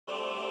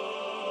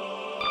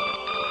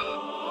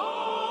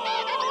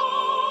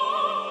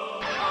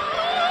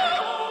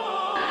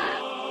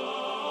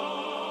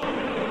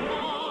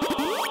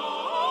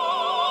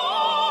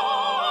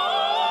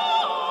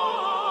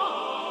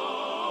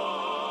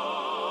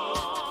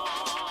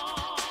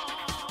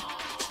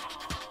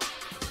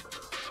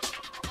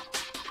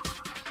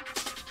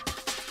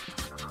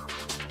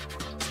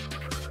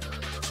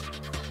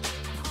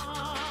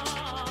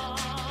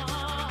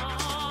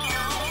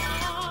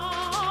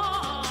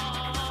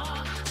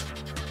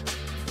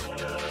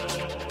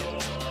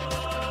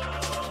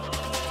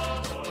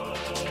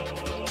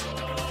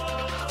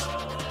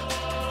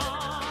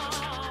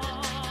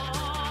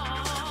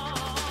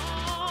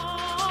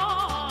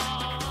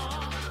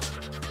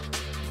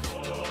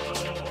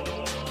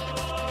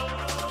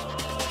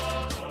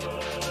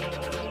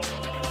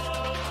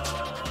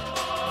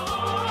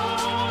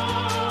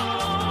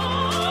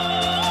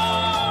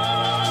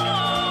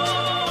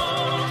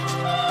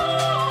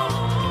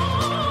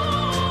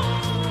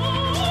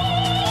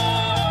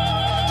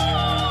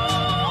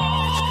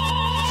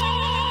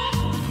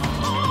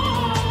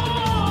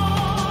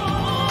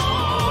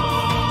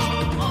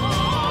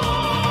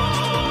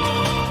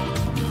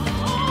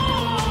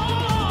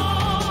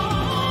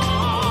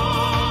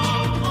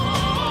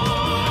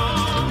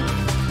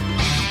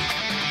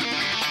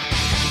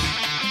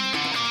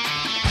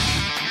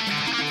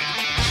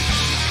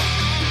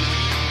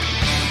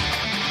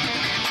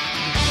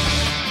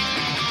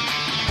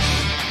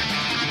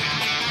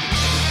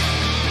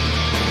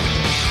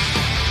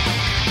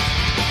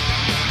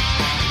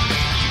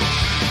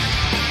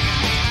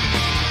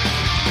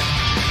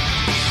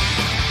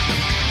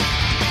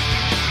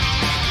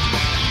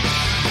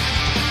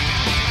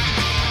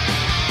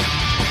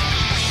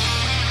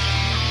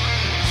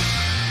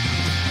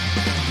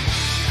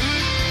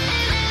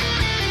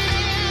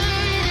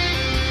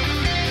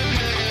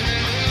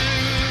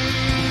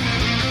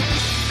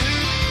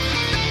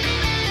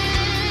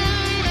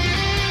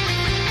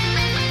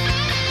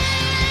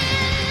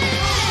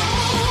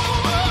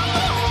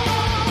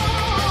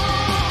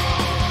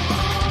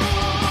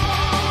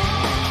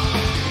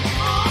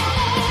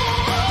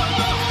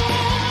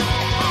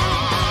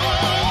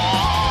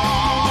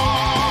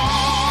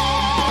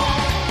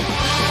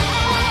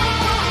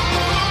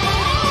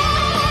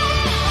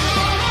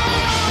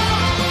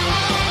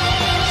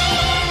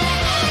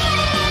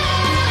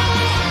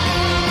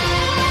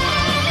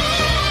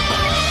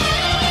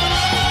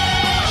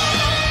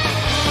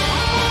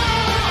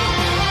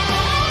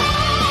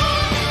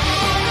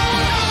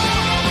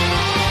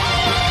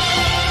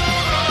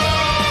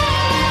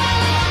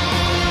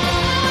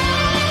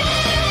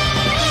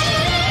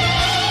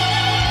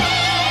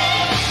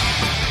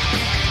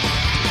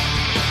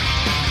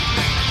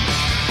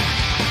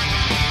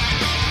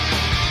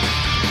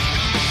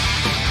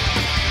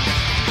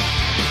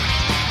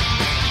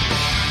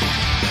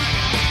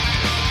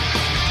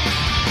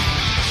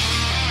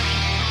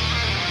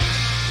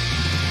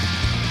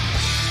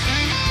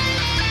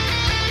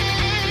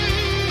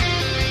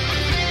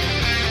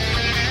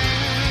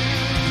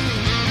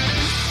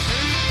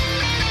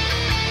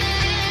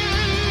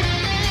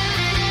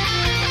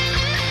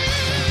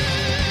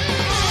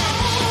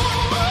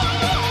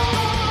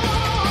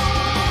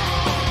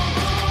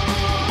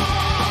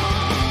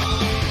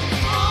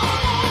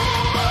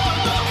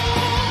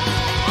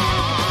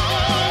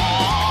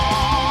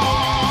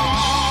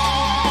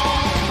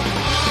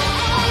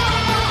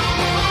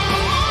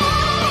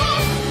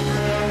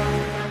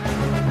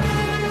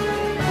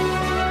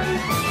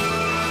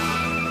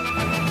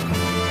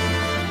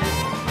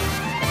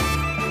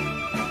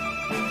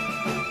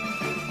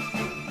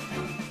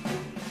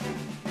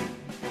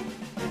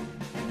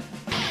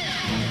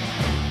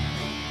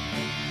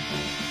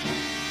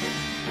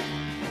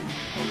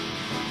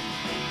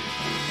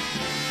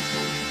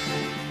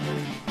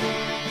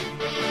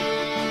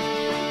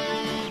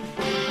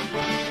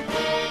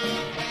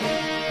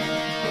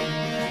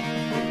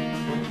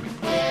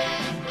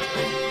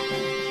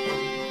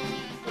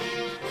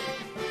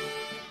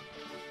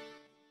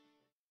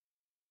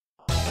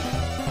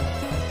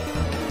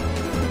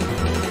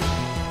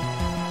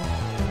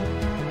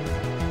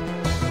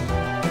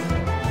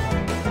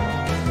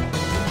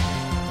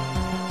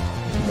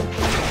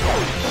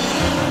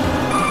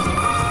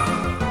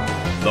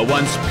The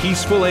once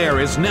peaceful air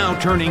is now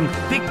turning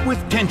thick with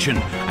tension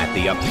at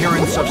the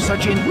appearance of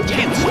such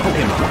intense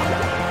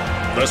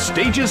Pokémon. The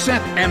stage is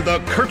set and the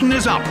curtain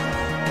is up.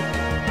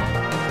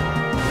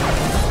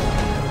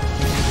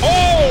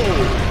 Oh!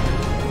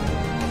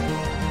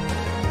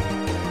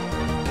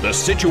 The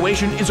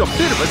situation is a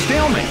bit of a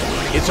stalemate.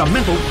 It's a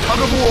mental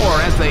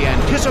tug-of-war as they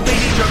anticipate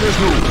each other's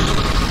moves.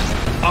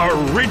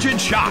 A rigid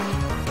shot.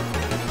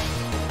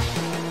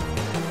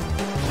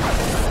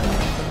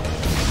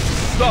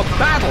 The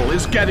battle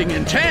is getting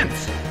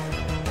intense.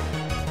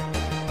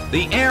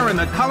 The air in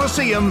the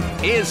Colosseum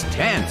is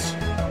tense.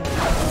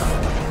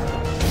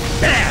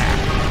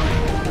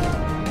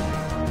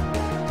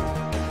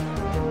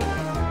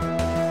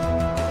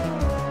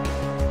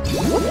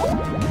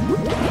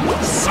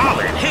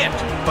 Solid hit,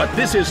 but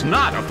this is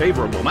not a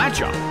favorable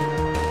matchup.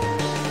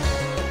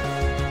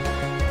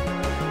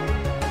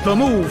 The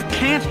move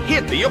can't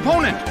hit the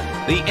opponent.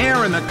 The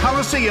air in the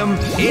Colosseum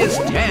is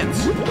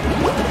tense.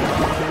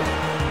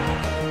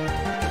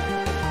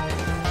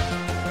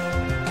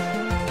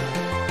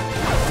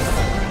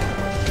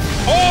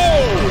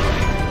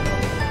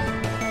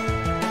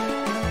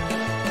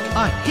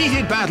 A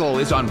heated battle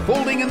is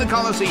unfolding in the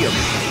Colosseum.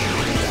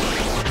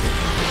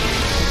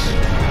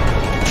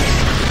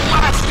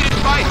 Blasted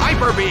by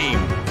Hyper Beam!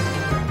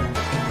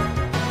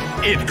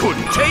 It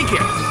couldn't take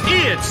it!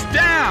 It's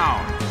down!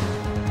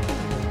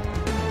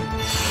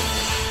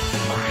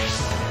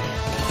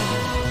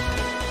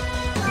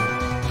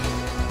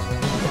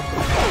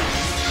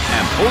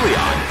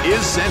 Empoleon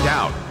is sent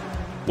out.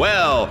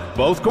 Well,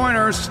 both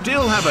corners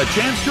still have a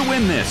chance to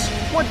win this.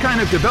 What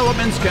kind of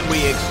developments can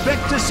we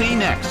expect to see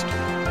next?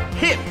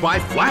 Hit by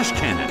Flash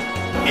Cannon.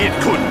 It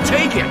couldn't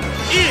take it.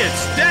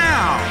 It's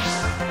down!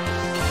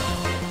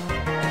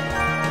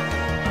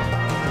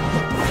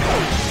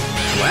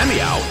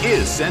 Glameow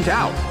is sent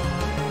out.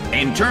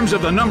 In terms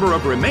of the number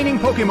of remaining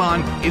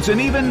Pokémon, it's an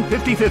even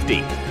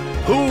 50-50.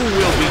 Who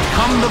will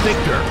become the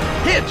victor?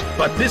 Hit,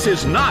 but this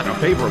is not a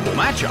favorable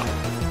matchup.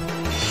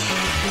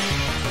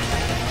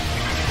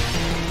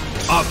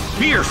 A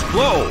fierce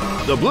blow.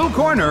 The blue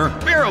corner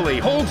barely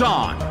holds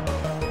on.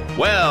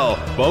 Well,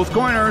 both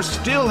corners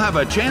still have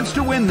a chance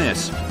to win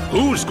this.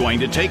 Who's going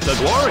to take the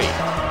glory?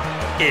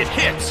 It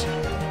hits.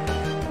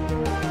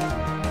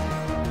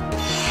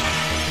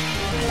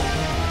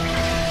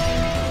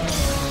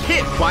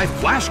 Hit by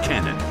Flash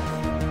Cannon.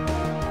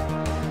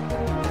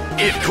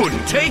 It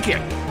couldn't take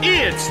it.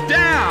 It's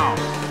down.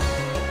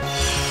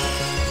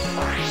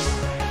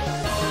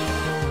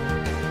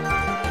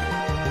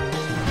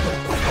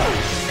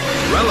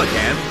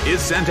 Relicanth is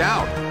sent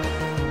out.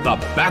 The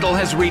battle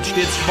has reached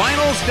its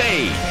final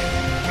stage.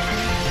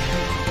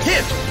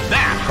 Hit!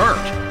 That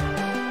hurt!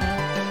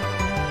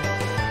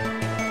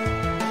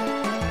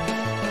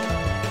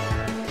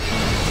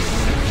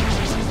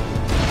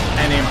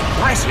 An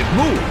impressive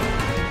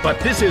move,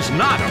 but this is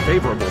not a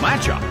favorable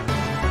matchup.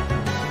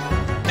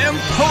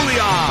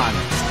 Empoleon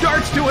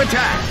starts to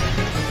attack.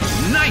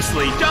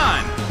 Nicely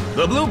done!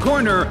 The blue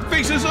corner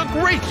faces a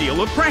great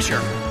deal of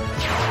pressure.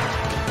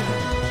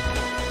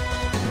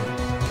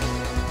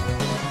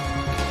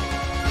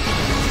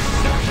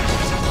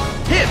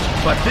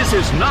 But this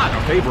is not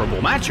a favorable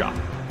matchup.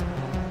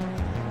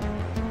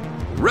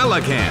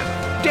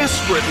 Relicanth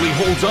desperately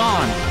holds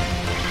on.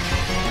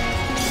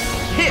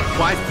 Hit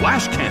by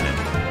Flash Cannon.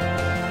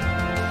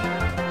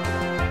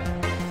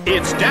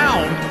 It's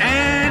down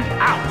and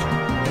out.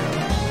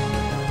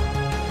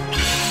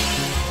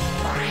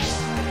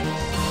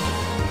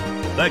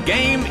 The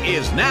game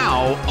is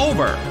now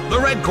over. The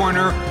red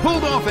corner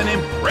pulled off an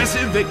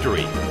impressive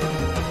victory.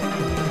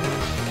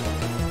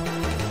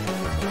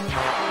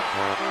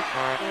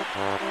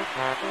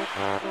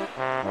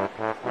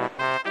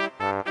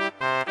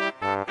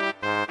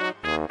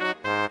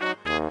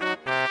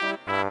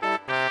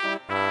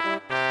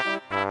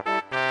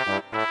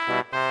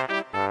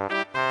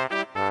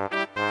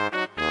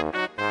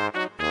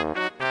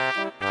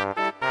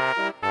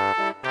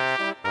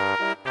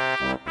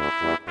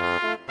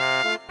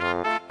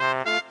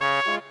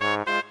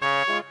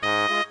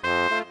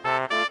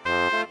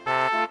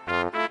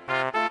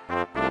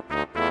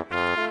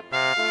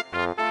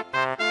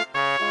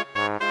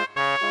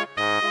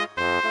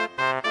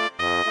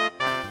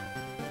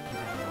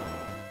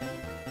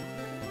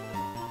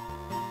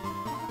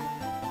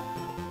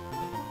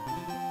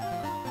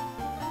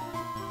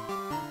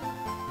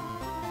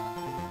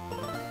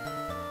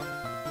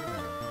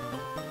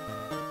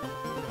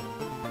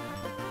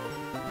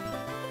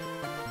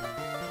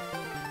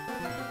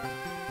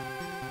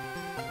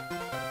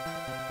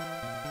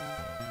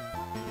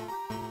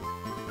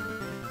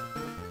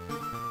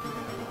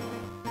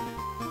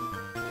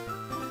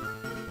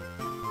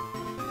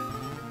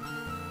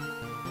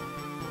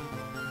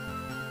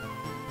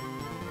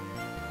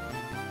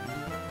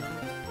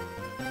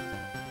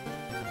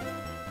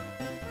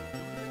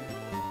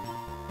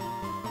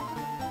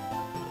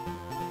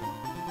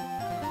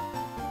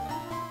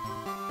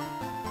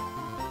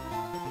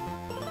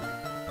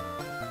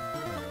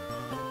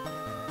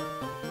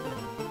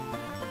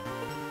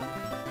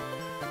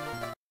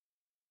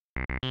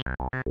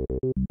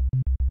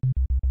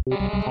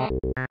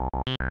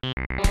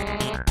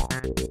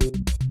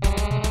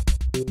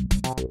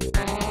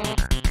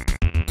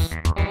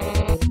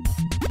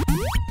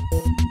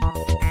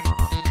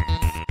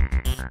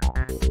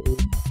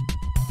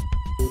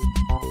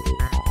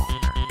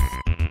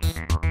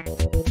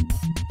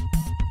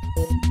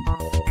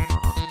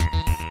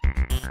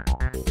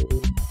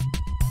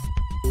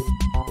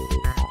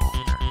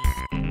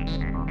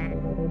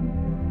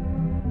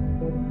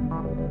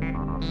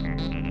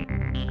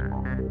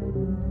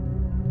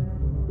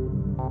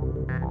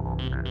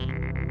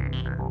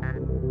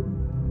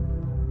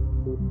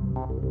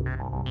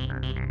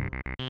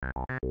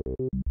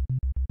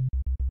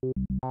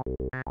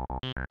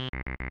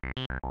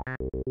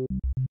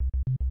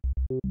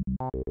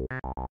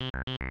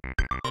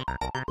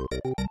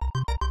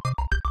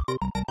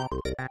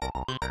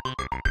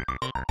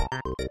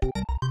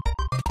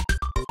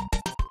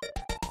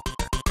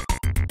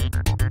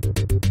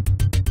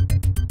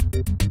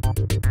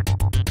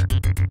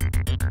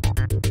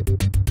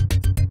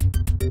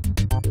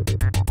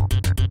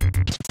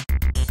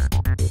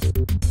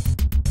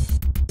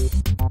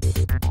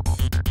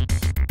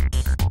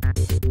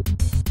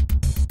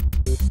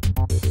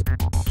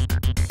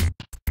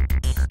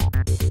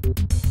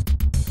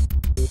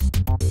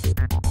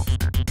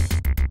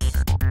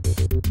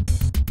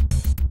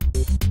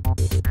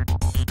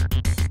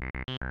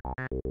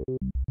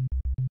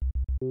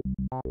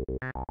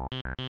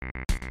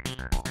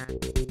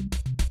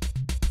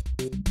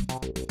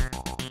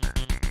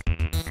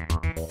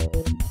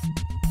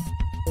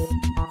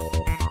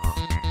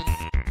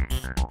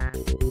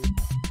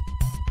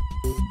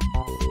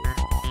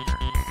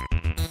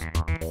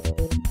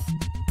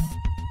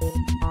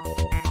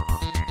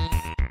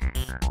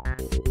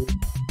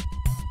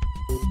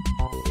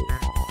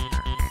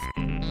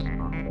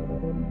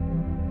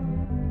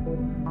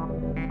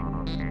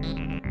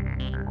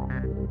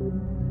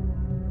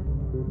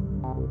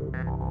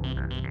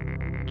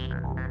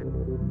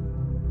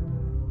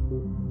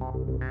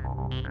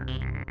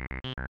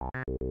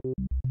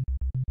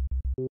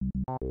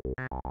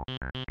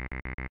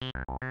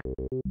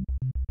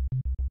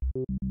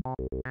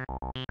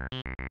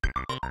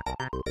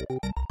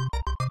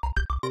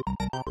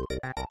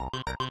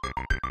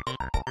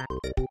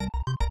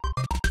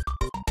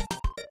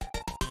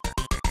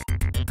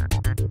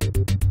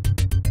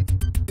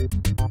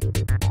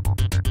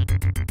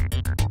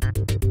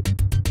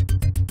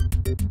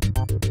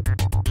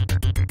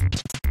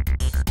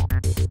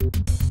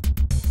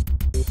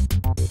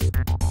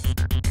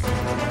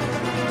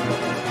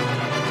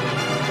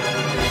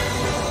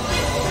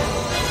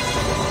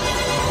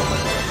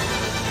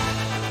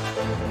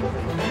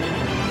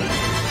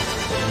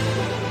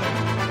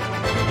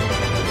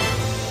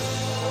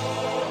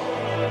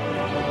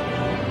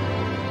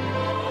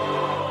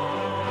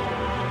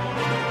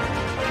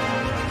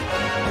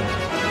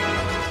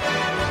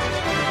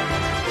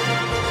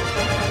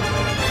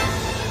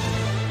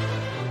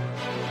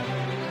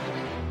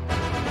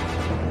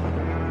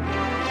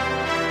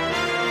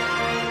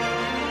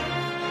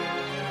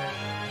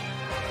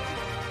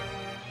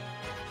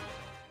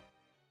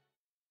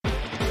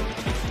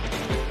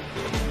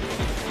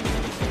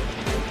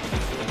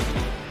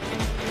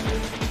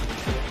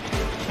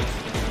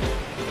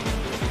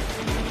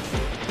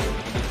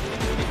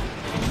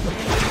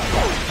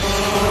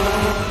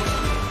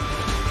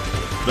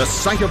 The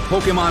sight of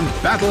Pokémon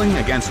battling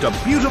against a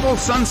beautiful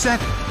sunset,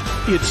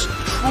 it's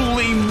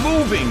truly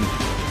moving.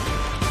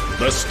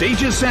 The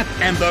stage is set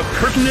and the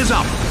curtain is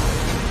up.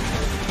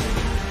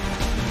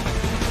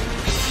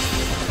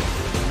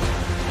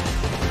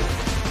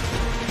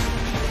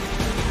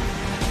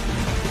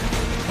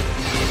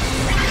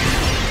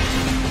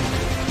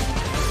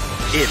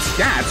 It's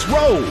Stats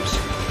Rose.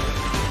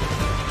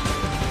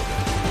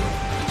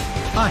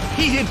 A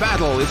heated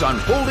battle is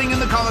unfolding in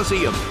the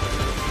Coliseum.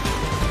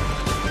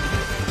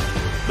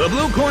 The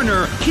blue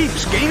corner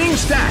keeps gaining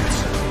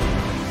stats.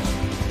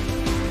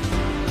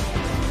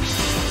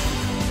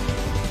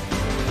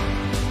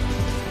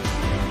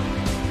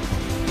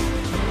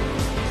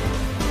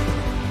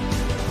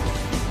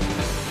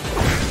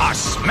 A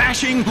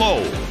smashing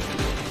blow.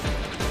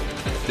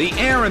 The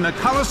air in the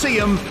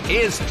Coliseum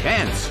is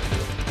tense.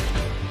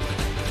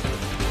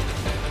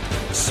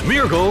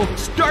 Smeargle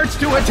starts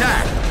to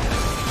attack.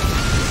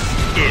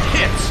 It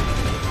hits.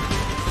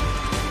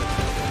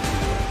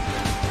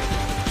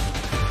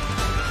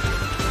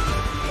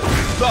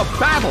 The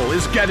battle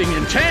is getting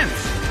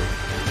intense.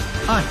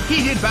 A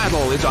heated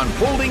battle is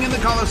unfolding in the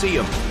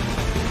Coliseum.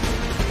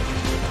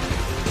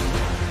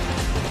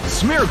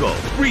 Smeargle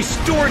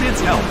restored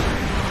its health.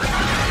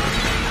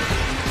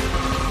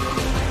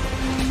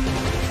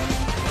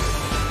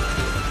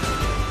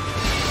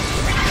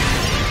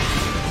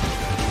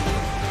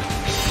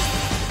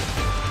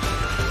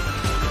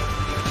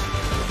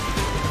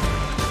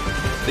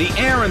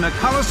 The air in the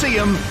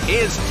Coliseum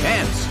is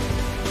tense.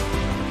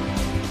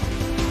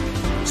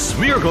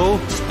 Smeargle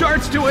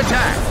starts to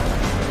attack.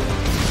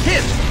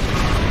 Hit!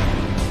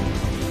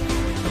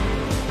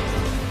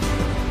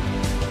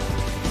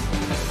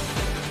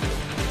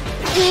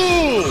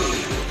 Ooh!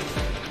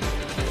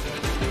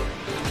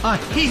 A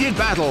heated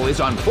battle is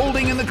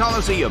unfolding in the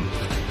Colosseum.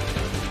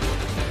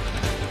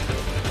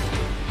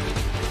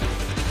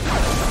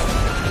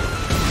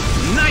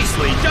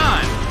 Nicely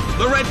done!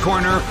 The red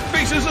corner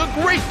faces a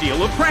great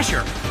deal of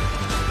pressure.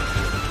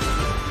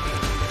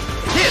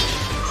 Hit!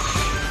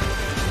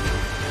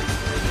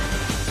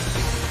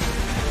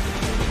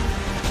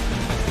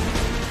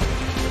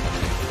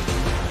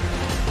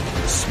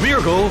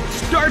 Smeargle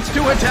starts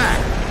to attack.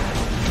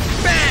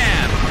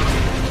 Bam!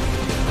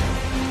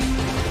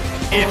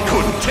 It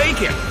couldn't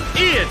take it.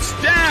 It's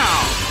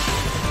down!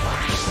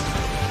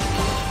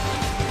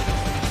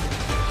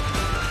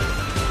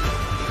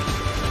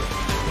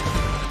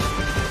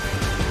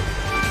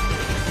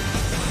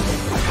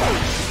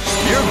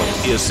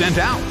 Smeargle is sent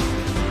out.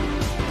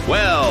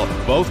 Well,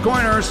 both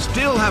corners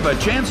still have a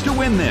chance to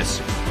win this.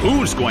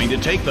 Who's going to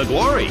take the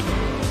glory?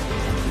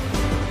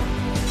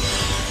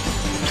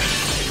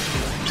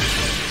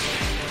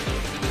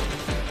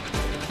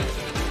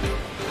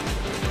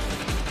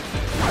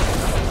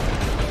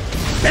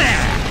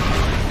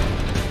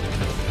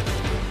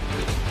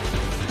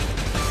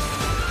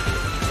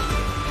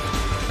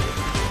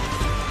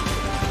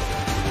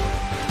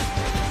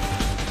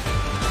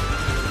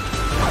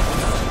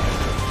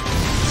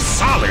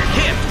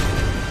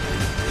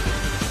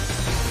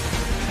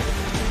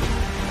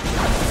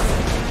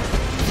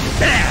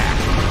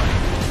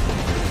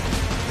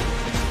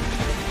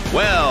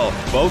 Well,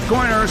 both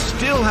corners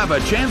still have a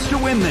chance to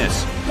win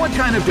this. What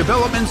kind of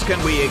developments can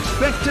we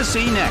expect to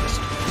see next?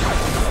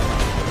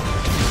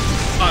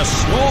 A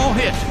small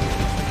hit.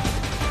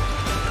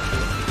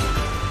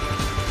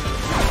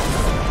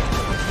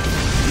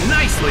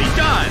 Nicely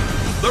done!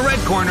 The red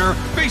corner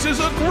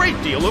faces a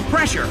great deal of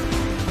pressure.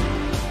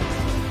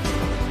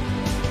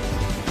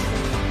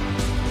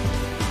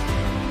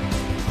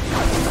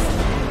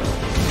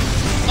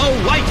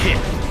 A light hit.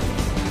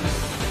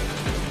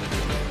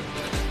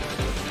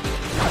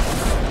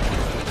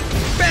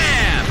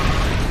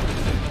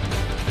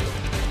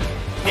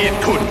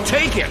 It couldn't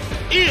take it.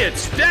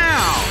 It's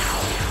down.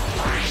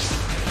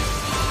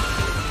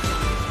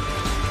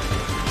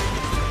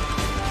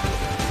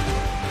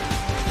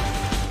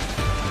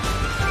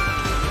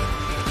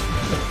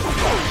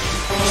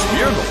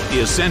 Smeargle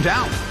is sent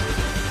out.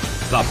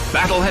 The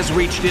battle has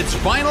reached its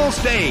final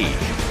stage.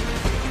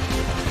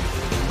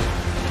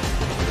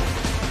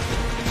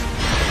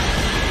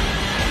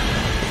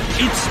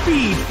 Its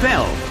speed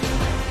fell.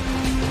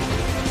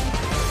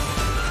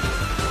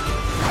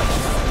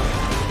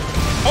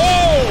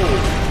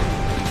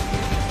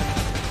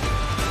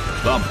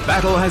 The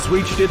battle has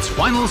reached its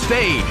final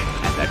stage,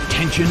 and the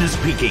tension is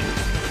peaking.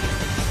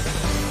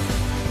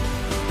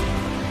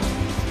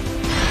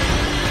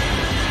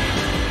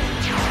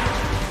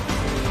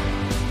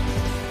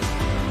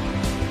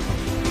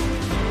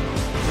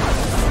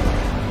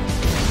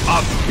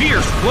 A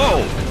fierce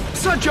blow!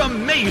 Such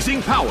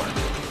amazing power!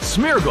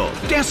 Smeargle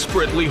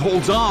desperately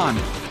holds on.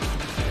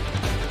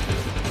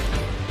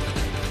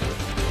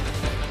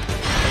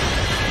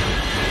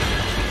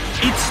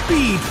 Its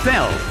speed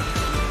fell.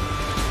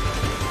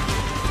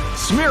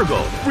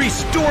 Smeargle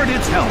restored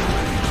its health.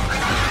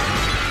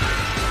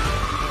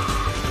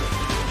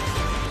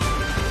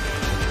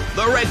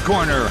 The red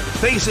corner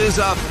faces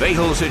a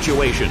fatal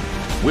situation.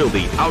 Will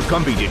the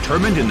outcome be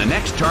determined in the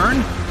next turn?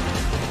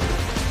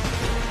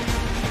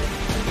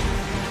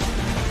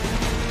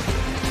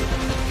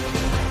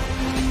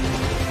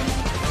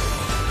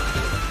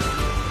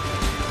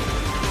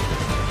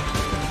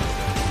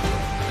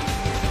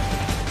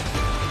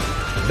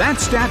 That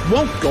stat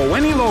won't go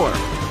any lower.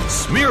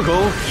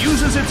 Smeargle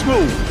uses its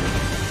move.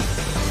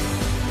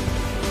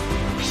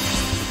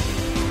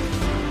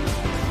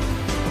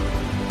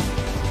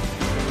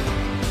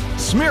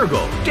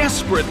 Smeargle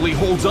desperately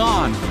holds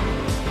on.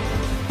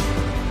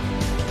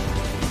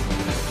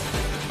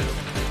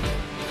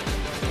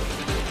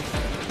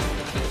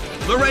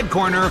 The red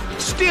corner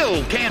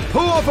still can't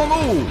pull off a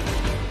move.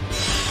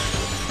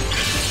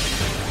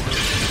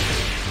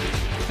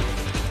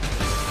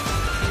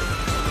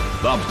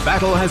 The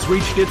battle has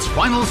reached its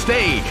final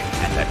stage,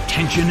 and the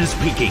tension is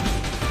peaking.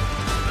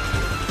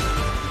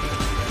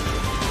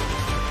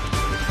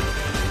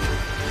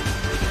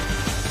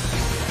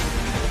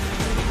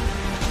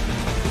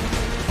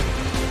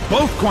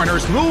 Both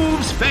corners'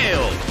 moves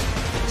failed.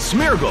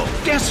 Smeargle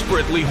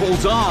desperately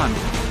holds on.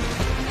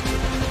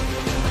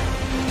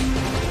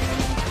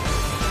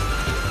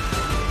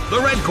 The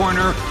red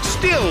corner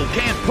still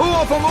can't pull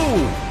off a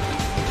move.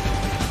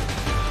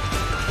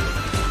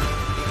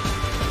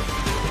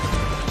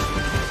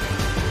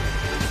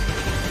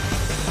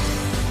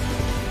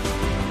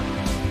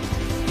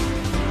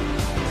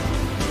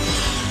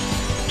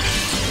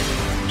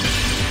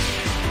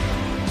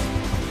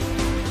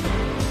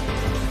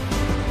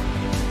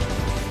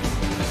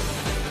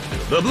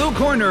 The blue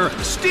corner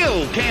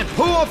still can't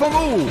pull off a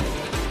move.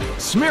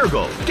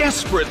 Smeargle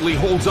desperately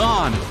holds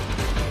on.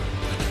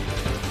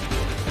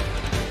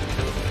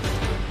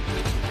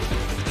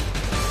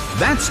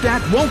 That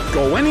stat won't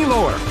go any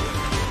lower.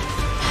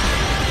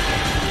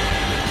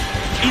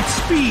 Its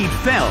speed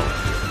fell.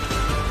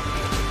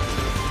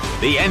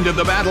 The end of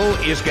the battle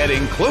is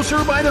getting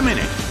closer by the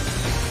minute.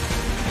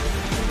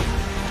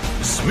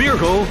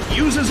 Smeargle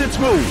uses its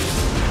move.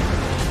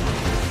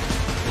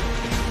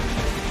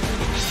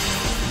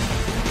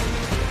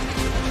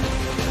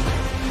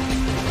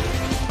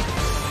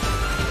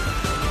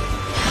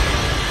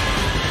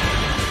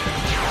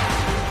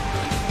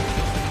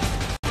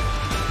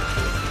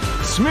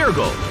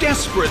 Smeargle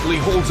desperately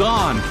holds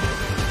on.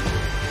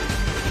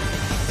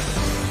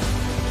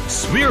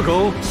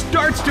 Smeargle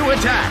starts to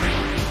attack.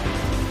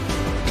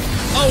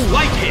 A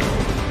light hit.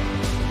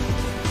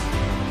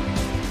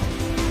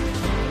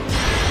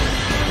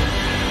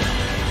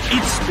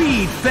 Its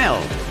speed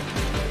fell.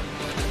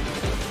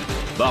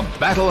 The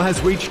battle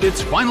has reached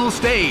its final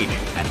stage,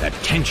 and the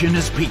tension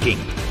is peaking.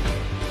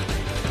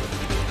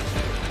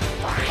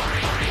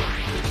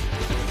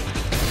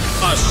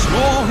 A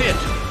small hit.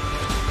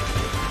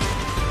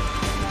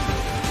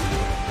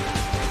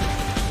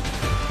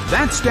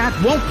 That stat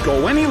won't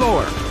go any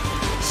lower.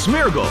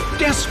 Smeargle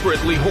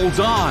desperately holds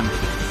on.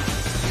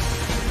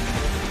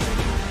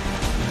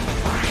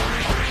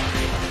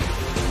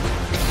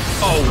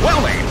 A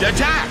well-aimed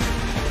attack.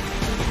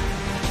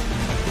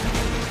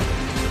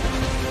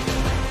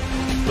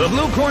 The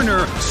blue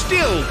corner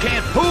still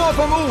can't pull off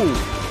a move.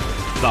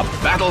 The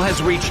battle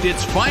has reached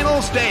its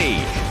final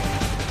stage.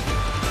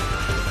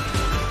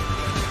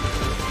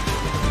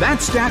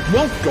 That stat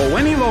won't go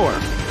any lower.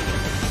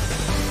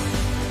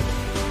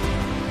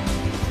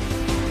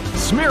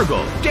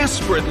 Smeargle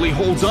desperately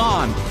holds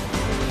on.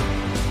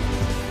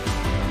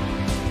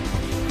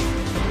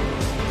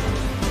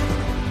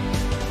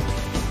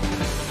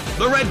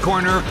 The red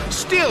corner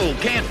still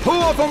can't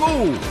pull off a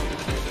move.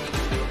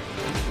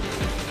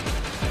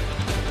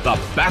 The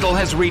battle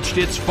has reached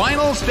its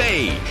final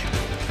stage.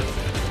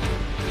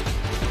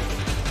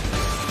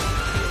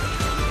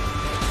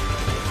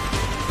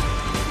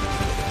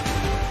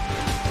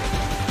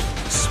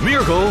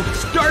 Smeargle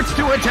starts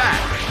to attack.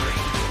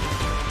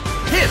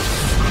 Hit!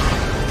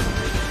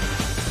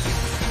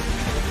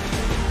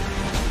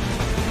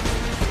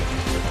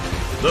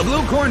 The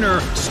blue corner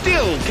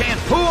still can't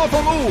pull off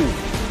a move.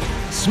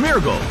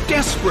 Smeargle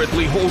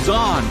desperately holds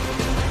on.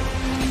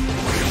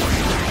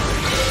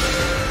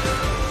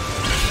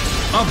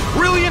 A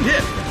brilliant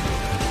hit.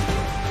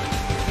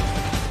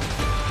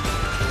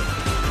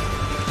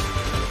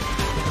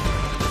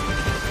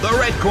 The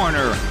red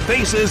corner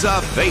faces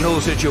a fatal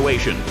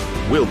situation.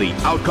 Will the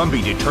outcome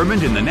be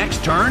determined in the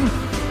next turn?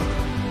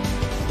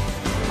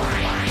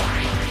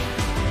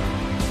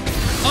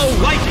 A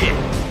light hit.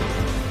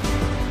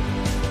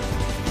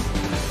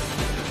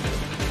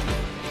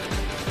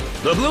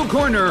 The blue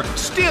corner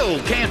still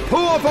can't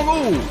pull off a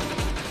move.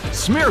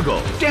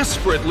 Smeargle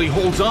desperately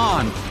holds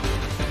on.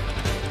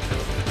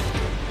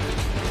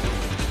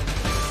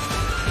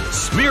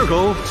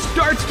 Smeargle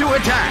starts to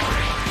attack.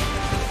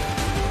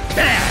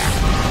 Bam!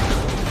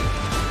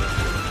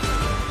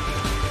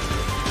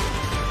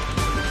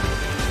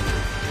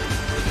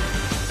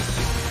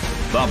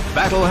 The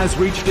battle has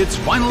reached its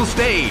final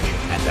stage,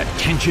 and the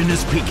tension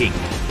is peaking.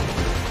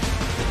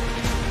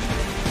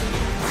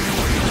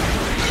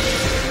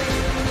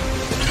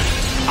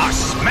 A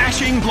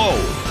smashing blow.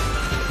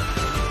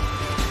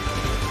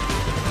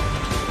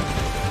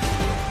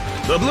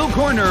 The blue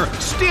corner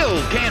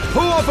still can't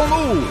pull off a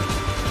move.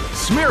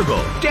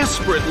 Smeargle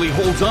desperately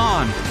holds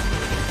on.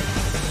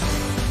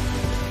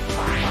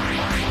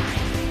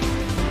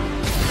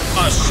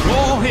 A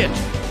small hit.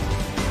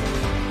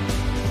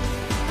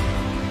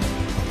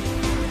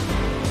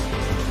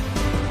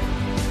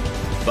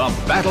 The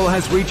battle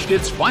has reached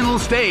its final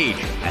stage,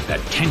 and the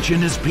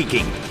tension is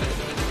peaking.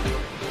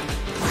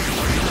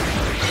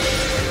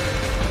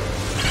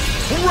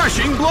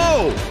 Rushing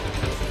blow!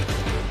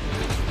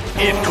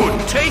 It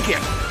couldn't take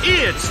it!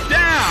 It's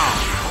down!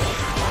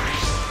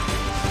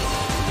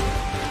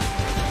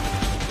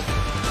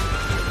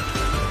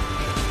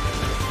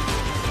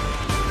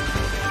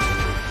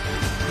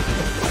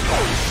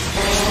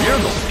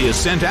 Smeargle is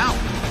sent out.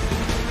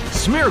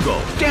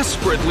 Smeargle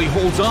desperately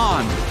holds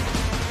on.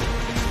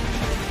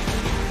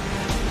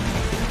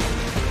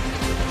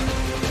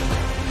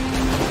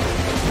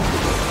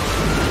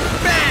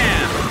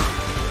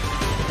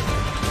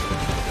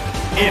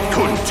 It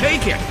couldn't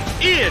take it.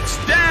 It's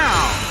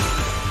down.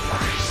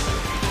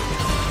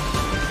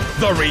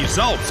 The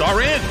results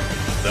are in.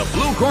 The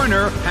blue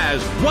corner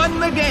has won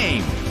the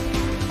game.